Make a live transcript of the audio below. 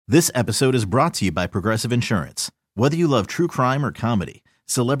This episode is brought to you by Progressive Insurance. Whether you love true crime or comedy,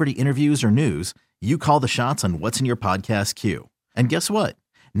 celebrity interviews or news, you call the shots on what's in your podcast queue. And guess what?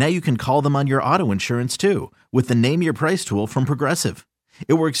 Now you can call them on your auto insurance too with the Name Your Price tool from Progressive.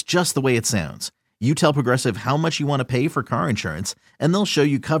 It works just the way it sounds. You tell Progressive how much you want to pay for car insurance, and they'll show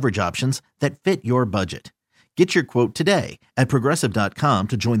you coverage options that fit your budget. Get your quote today at Progressive.com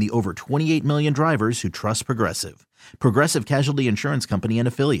to join the over 28 million drivers who trust Progressive. Progressive Casualty Insurance Company and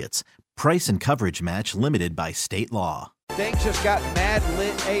Affiliates. Price and coverage match limited by state law. Things just got mad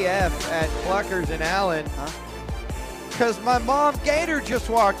lit AF at Pluckers in Allen. Because my mom, Gator, just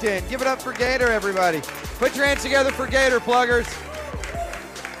walked in. Give it up for Gator, everybody. Put your hands together for Gator, Pluggers.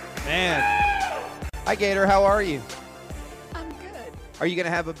 Man. Hi, Gator. How are you? I'm good. Are you going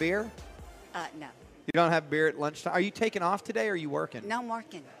to have a beer? No. You don't have beer at lunchtime? Are you taking off today or are you working? No, I'm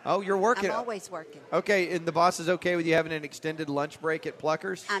working. Oh, you're working. I'm always working. Okay, and the boss is okay with you having an extended lunch break at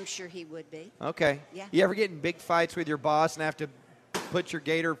Pluckers? I'm sure he would be. Okay. Yeah. You ever get in big fights with your boss and have to put your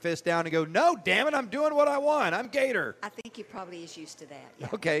Gator fist down and go, no, damn it, I'm doing what I want. I'm Gator. I think he probably is used to that. Yeah.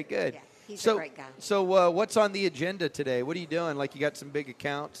 Okay, good. Yeah, he's a great guy. So what's on the agenda today? What are you doing? Like you got some big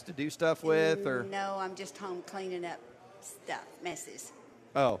accounts to do stuff with? Or No, I'm just home cleaning up stuff, messes,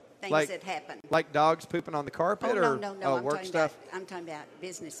 things that happen. Like dogs pooping on the carpet? No, or no. I'm work talking stuff? I'm talking about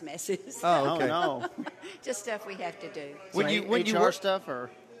business messes. Oh, okay. Oh, no. Just stuff we have to do. When So you HR work stuff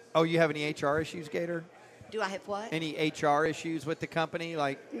or? Oh, you have any HR issues, Gator? Do I have what? Any HR issues with the company?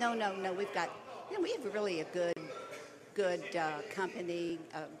 Like No. We've got, we have really a good company,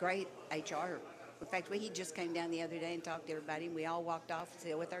 great HR. In fact, he just came down the other day and talked to everybody, and we all walked off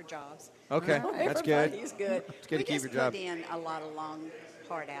still with our jobs. Okay, that's good. Everybody's good. It's good to keep your We job. just put in a lot of long,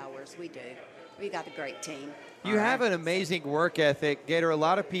 hard hours. We do. We got a great team. You have an amazing work ethic, Gator. A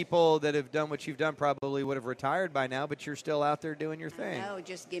lot of people that have done what you've done probably would have retired by now, but you're still out there doing your thing. No,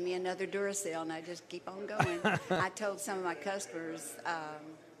 just give me another Duracell, and I just keep on going. I told some of my customers,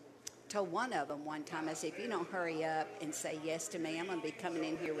 told one of them one time, I said, if you don't hurry up and say yes to me, I'm going to be coming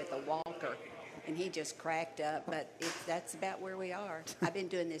in here with a walker. And he just cracked up, but that's about where we are. I've been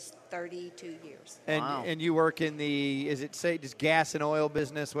doing this 32 years. And Wow. and you work in the, just gas and oil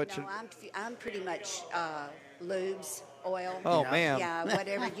business? No, I'm pretty much lubes, oil. Oh, Yeah. ma'am. Yeah,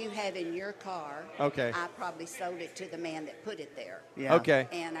 whatever you have in your car. Okay. I probably sold it to the man that put it there. Yeah. Okay.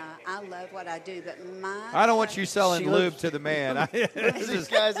 And I love what I do, but I don't want you selling She lube looks- to the man. These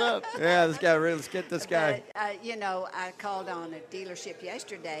guys up. Yeah, this guy, let's get this guy. But, I called on a dealership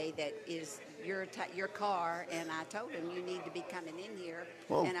yesterday that is your car, and I told him you need to be coming in here.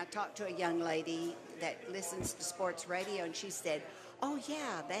 Whoa. And I talked to a young lady that listens to sports radio, and she said, "Oh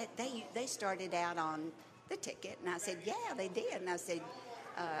yeah, that they started out on the ticket." And I said, "Yeah, they did." And I said,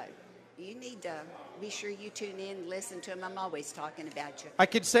 "You need to be sure you tune in and listen to them. I'm always talking about you." I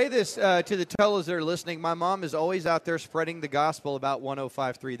could say this to the Tolos that are listening. My mom is always out there spreading the gospel about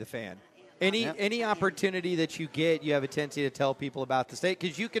 105.3 The Fan. Any opportunity that you get, you have a tendency to tell people about the state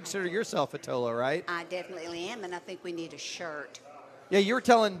because you consider yourself a Tolo, right? I definitely am, and I think we need a shirt. Yeah, you were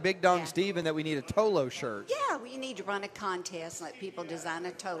telling Big Dong Yeah. Steven that we need a Tolo shirt. Yeah, we need to run a contest, let people design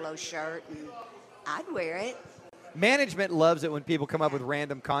a Tolo shirt, and I'd wear it. Management loves it when people come up with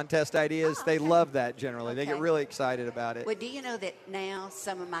random contest ideas. Oh, They okay. love that generally. They get Okay. really excited about it. Well, do you know that now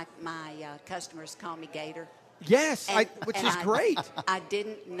some of my customers call me Gator? Yes, And- which and is great. I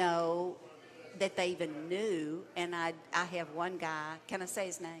didn't know that they even knew, and I have one guy. Can I say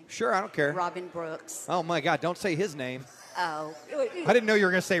his name? Sure, I don't care. Robin Brooks. Oh, my God, don't say his name. Oh. I didn't know you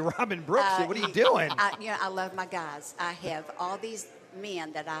were going to say Robin Brooks. What are you doing? I love my guys. I have all these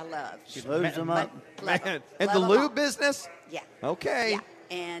men that I love. She lubes them up. Love Man, 'em. and Love the 'em lube all. business? Yeah. Okay. Yeah,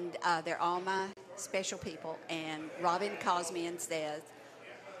 and they're all my special people. And Robin calls me and says,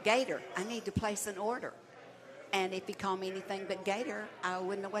 "Gator, I need to place an order." And if he called me anything but Gator, I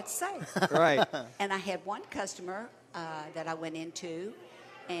wouldn't know what to say. Right. And I had one customer that I went into,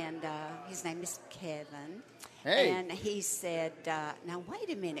 and his name is Kevin. Hey. And he said, "Now, wait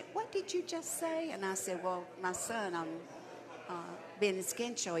a minute. What did you just say?" And I said, "Well, my son on being a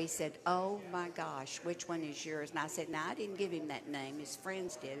skin show," he said, "Oh, my gosh, which one is yours?" And I said, "No, I didn't give him that name. His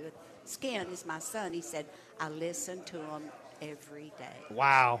friends did. Skin is my son." He said, "I listen to him every day."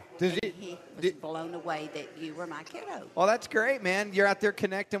 Wow. And he was blown away that you were my kiddo. Well, that's great, man. You're out there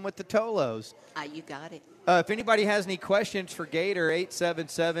connecting with the Tolos. You got it. If anybody has any questions for Gator,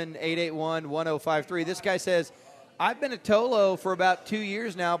 877-881-1053. This guy says, I've been a Tolo for about 2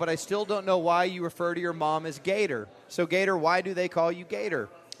 years now, but I still don't know why you refer to your mom as Gator. So, Gator, why do they call you Gator?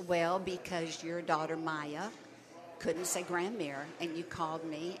 Well, because your daughter Maya couldn't say grandmere, and you called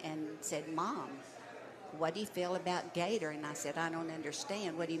me and said Mom. what do you feel about Gator? And I said, I don't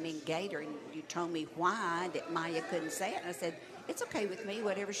understand. What do you mean Gator? And you told me why, that Maya couldn't say it. And I said, it's okay with me.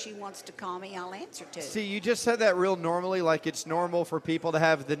 Whatever she wants to call me, I'll answer to. See, you just said that real normally, like it's normal for people to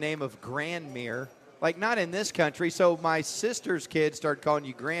have the name of Grandmere. Like, not in this country. So my sister's kids started calling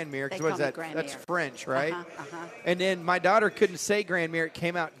you Grandmere. They Because what is call me that? Grandmere. That's French, right? Uh-huh. And then my daughter couldn't say Grandmere. It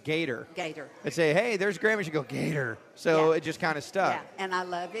came out Gator. Gator. I'd say, hey, there's Grandmere. She'd go, Gator. So Yeah. it just kind of stuck. Yeah, and I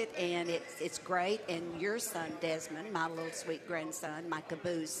love it, and it's great. And your son, Desmond, my little sweet grandson, my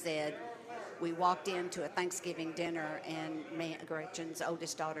caboose, said, we walked into a Thanksgiving dinner, and Gretchen's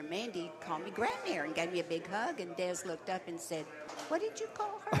oldest daughter, Mandy, called me Grandmere and gave me a big hug. And Des looked up and said, what did you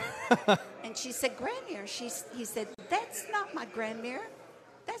call her? And she said, Grandmere. He said, that's not my Grandmere.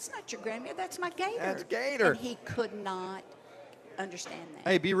 That's not your Grandmere. That's my Gator. That's Gator. And he could not understand that.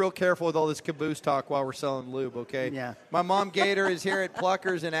 Hey, be real careful with all this caboose talk while we're selling lube, okay? Yeah. My mom, Gator, is here at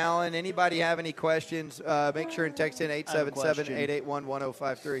Pluckers in Allen. Anybody have any questions, make sure and text in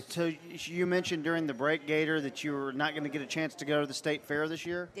 877-881-1053. So you mentioned during the break, Gator, that you were not going to get a chance to go to the state fair this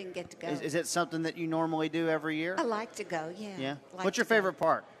year. Didn't get to go. Is it something that you normally do every year? I like to go, yeah. Yeah. Like What's your to go. favorite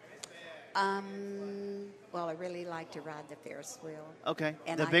part? Well, I really like to ride the Ferris wheel. Okay.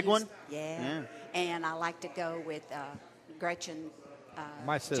 And The I big one? Yeah. Yeah. And I like to go with Gretchen.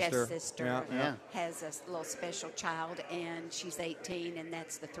 My sister. Jeff's sister Yeah. has a little special child, and she's 18, and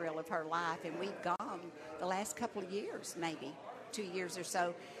that's the thrill of her life. And we've gone the last couple of years, maybe 2 years or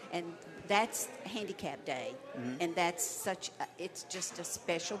so, and that's handicap day, and that's it's just a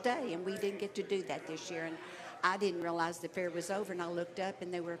special day, and we didn't get to do that this year. And I didn't realize the fair was over, and I looked up,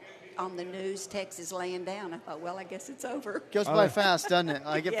 and they were on the news, Texas laying down. I thought, well, I guess it's over. Goes by fast, doesn't it?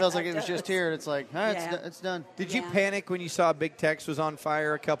 Like it Yeah, feels like it it was just does. here, and it's like, all right, Yeah. it's done. Did you Yeah. panic when you saw Big Tex was on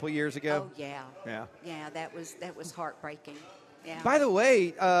fire a couple years ago? Oh, yeah. Yeah. Yeah, that was heartbreaking. Yeah. By the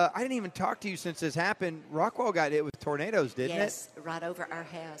way, I didn't even talk to you since this happened. Rockwall got hit with tornadoes, didn't Yes, right over our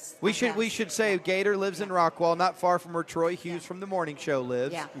house. it? We Our should house. say Gator lives in Rockwall, not far from where Troy Hughes from the morning show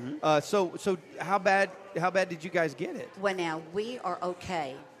lives. Yeah. So how bad did you guys get it? Well, now, we are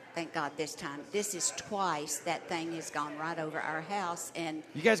okay, thank God, this time. This is twice that thing has gone right over our house. And,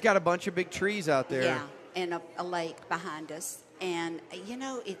 You guys got a bunch of big trees out there. yeah, and a lake behind us. And,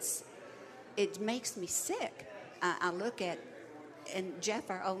 it makes me sick. I look at, and Jeff,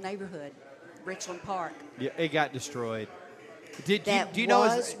 our old neighborhood, Richland Park. Yeah, it got destroyed. Do That you know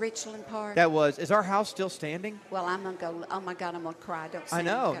was Richland Park. is our house still standing? Well, I'm going to go, oh, my God, I'm going to cry. Don't say I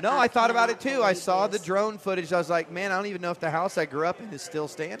know. it. No, I thought about it cannot too. I believe saw the this. drone footage. I was like, man, I don't even know if the house I grew up in is still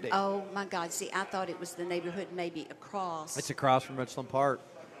standing. Oh, my God. See, I thought it was the neighborhood maybe across. It's across from Richland Park.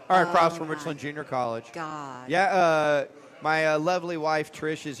 Or across from my Richland Junior College. God. Yeah, my lovely wife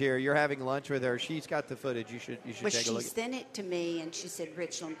Trish is here. You're having lunch with her. She's got the footage. You should Well, take a she look. sent it to me, and she said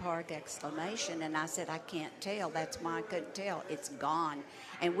Richland Park exclamation, and I said I can't tell. That's why I couldn't tell. It's gone.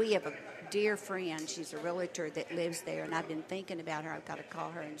 And we have a dear friend. She's a realtor that lives there, and I've been thinking about her. I've got to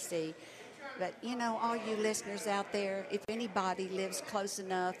call her and see. But all you listeners out there, if anybody lives close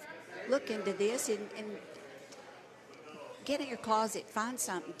enough, look into this and get in your closet, find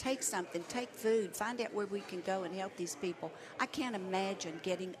something, take food, find out where we can go and help these people. I can't imagine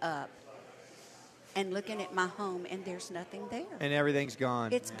getting up and looking at my home and there's nothing there. And everything's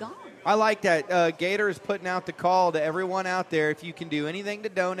gone. It's gone. I like that. Gator is putting out the call to everyone out there. If you can do anything to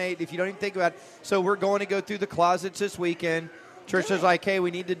donate, if you don't even think about it. So we're going to go through the closets this weekend. Trisha's like, hey, we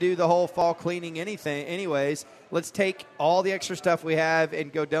need to do the whole fall cleaning anyways. Let's take all the extra stuff we have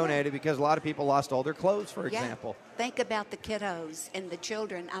and go donate it because a lot of people lost all their clothes, for example. Think about the kiddos and the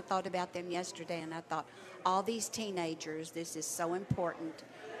children. I thought about them yesterday, and I thought, all these teenagers, this is so important.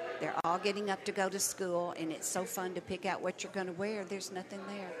 They're all getting up to go to school, and it's so fun to pick out what you're going to wear. There's nothing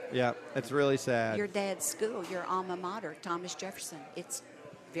there. Yeah, it's really sad. Your dad's school, your alma mater, Thomas Jefferson, it's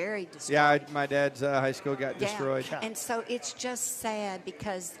very destroyed. Yeah, my dad's high school got destroyed. Yeah. And so it's just sad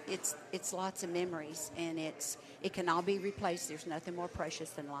because it's lots of memories, and it can all be replaced. There's nothing more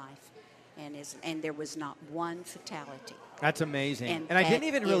precious than life, and there was not one fatality. That's amazing. And I didn't that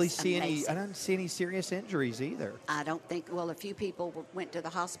even really is see amazing. I didn't see any serious injuries either. I don't think. Well, a few people went to the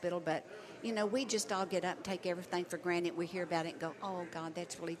hospital, but we just all get up and take everything for granted. We hear about it and go, "Oh God,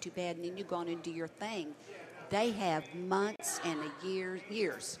 that's really too bad." And then you go on and do your thing. They have months and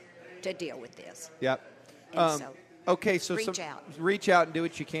years to deal with this. Yep. And so Okay, so reach out and do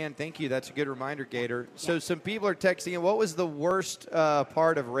what you can. Thank you. That's a good reminder, Gator. Yeah. So some people are texting in, what was the worst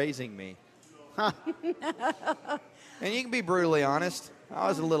part of raising me? And you can be brutally honest. I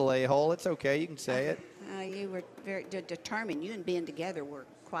was a little a-hole. It's okay. You can say it. You were very determined. You and Ben together were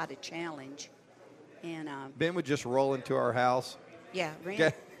quite a challenge. And Ben would just roll into our house. yeah,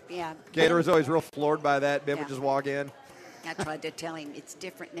 Yeah. Gator was always real floored by that. Ben Yeah. would just walk in. I tried to tell him it's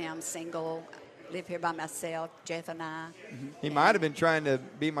different now. I'm single. Live here by myself, Jeff and I. He might have been trying to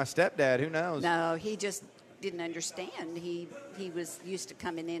be my stepdad. Who knows? No, he just didn't understand. He was used to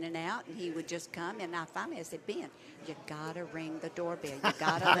coming in and out, and he would just come. And I finally said, Ben, you gotta ring the doorbell. You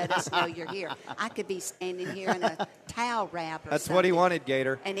gotta let us know you're here. I could be standing here in a towel wrap or That's something. what he wanted,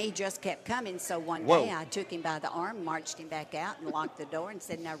 Gator. And he just kept coming. So one Whoa. day I took him by the arm, marched him back out, and locked the door and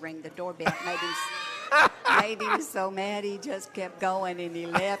said, now ring the doorbell. Made him so mad he just kept going, and he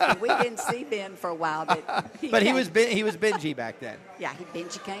left. And we didn't see Ben for a while, but he was Benji back then. Yeah,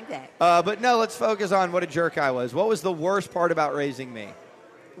 Benji came back. But no, let's focus on what a jerk I was. What was the worst part about raising me?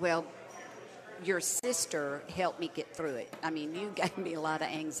 Well, your sister helped me get through it. I mean, you gave me a lot of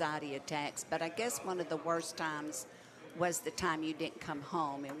anxiety attacks, but I guess one of the worst times was the time you didn't come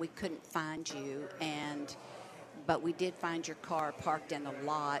home and we couldn't find you. But we did find your car parked in a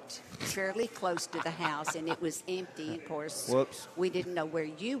lot fairly close to the house, and it was empty. Of course, Whoops. We didn't know where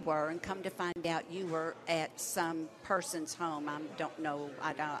you were, and come to find out you were at some person's home. I don't know.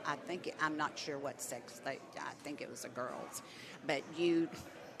 I'm not sure what sex I think it was a girl's, but you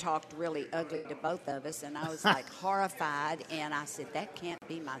talked really ugly to both of us, and I was like horrified, and I said, that can't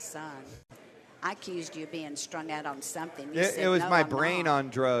be my son. I accused you of being strung out on something. You said, It was no, my I'm brain not. on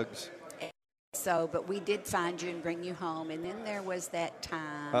drugs. So, but we did find you and bring you home, and then there was that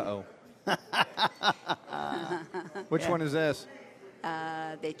time Which one is this?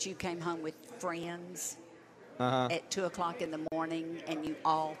 that you came home with friends Uh-huh. at 2 o'clock in the morning, and you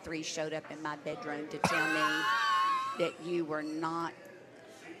all three showed up in my bedroom to tell me that you were not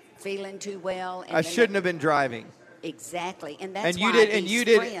feeling too well. And I then shouldn't have been driving. Exactly, and that's And you why did- and these you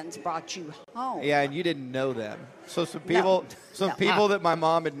did- friends brought you home. Yeah, and you didn't know them. So some No. people that my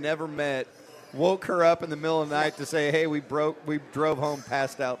mom had never met woke her up in the middle of the night to say, hey, we drove home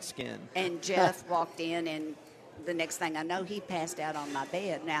passed out skin. And Jeff walked in, and the next thing I know, he passed out on my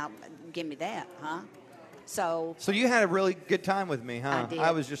bed. Now, give me that, huh? So You had a really good time with me, huh? I did.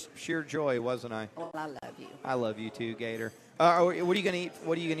 I was just sheer joy, wasn't I? well, I love you. I love you too, Gator. What are you gonna eat?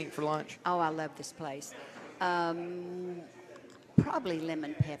 What are you gonna eat for lunch? Oh, I love this place. Probably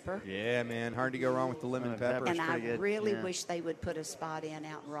lemon pepper. Yeah, man, hard to go wrong with the lemon pepper. And I pretty good, really yeah. wish they would put a spot in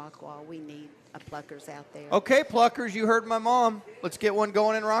out in Rockwall. We need a Pluckers out there. Okay, Pluckers, you heard my mom. Let's get one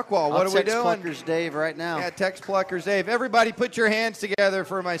going in Rockwall. What I'll are we text doing? Pluckers Dave right now. Yeah, text Pluckers Dave. Everybody, put your hands together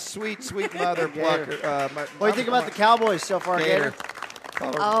for my sweet, sweet mother, Plucker. What do you think about the Cowboys so far, Gator?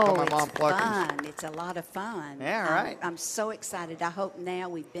 Gator? Oh, my mom it's Pluckers. fun. It's a lot of fun. Yeah, right. I'm so excited. I hope now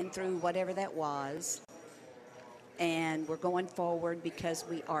we've been through whatever that was, and we're going forward because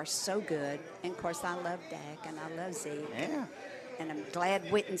we are so good. And, of course, I love Dak, and I love Zeke. Yeah. And I'm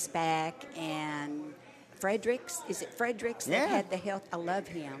glad Witten's back. And Fredericks, is it Fredericks that Yeah. had the health? I love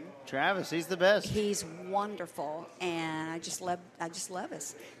him. Travis, he's the best. He's wonderful, and I just love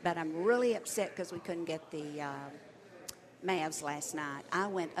us. But I'm really upset because we couldn't get the Mavs last night. I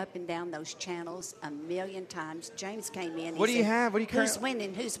went up and down those channels a million times. James came in. What do you said, have? What do you Who's currently-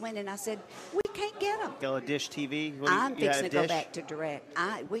 winning? Who's winning? I said, we can't get them. Go to Dish TV. I'm you got fixing a to go Dish? back to direct.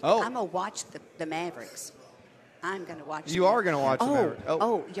 I'm going to watch the Mavericks. I'm going to watch You are gonna watch the Mavericks.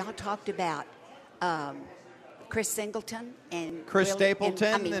 Oh, y'all talked about Chris Singleton and Chris Willie-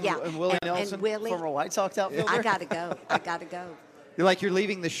 Stapleton and Willie Nelson? And Willie. Former White Sox outfielder. I got to go. You're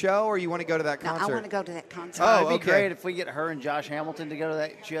leaving the show, or you want to go to that No, concert? I want to go to that concert. Oh, It'd be okay. great if we get her and Josh Hamilton to go to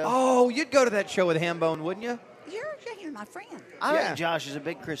that show. Oh, you'd go to that show with Hambone, wouldn't you? You're my friend. I yeah. think Josh is a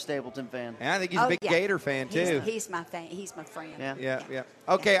big Chris Stapleton fan. And I think he's a big yeah. Gator fan, too. He's my fan. He's my friend. Yeah. Yeah.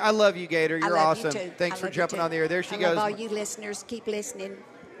 Okay, I love you, Gator. I You're love awesome. You too. Thanks I for love you jumping too. on the air. There she I goes. love all you listeners. Keep listening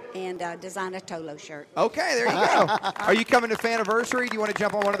and design a Tolo shirt. Okay, there you go. Are you coming to Faniversary? Do you want to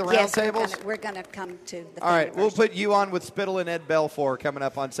jump on one of the round Yes, tables? we're gonna come to the. All right, we'll anniversary. put you on with Spittle and Ed Belfour coming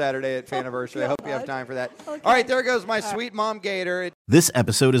up on Saturday at Faniversary. I hope you have God. time for that. Okay. All right, there goes my sweet mom, Gator. This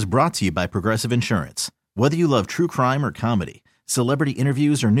episode is brought to you by Progressive Insurance. Whether you love true crime or comedy, celebrity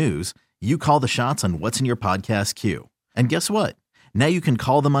interviews or news, you call the shots on what's in your podcast queue. And guess what? Now you can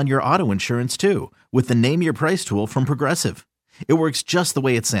call them on your auto insurance too with the Name Your Price tool from Progressive. It works just the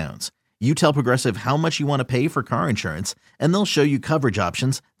way it sounds. You tell Progressive how much you want to pay for car insurance, and they'll show you coverage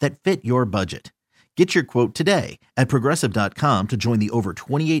options that fit your budget. Get your quote today at Progressive.com to join the over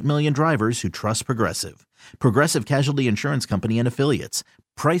 28 million drivers who trust Progressive. Progressive Casualty Insurance Company and Affiliates.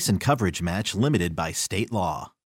 Price and coverage match limited by state law.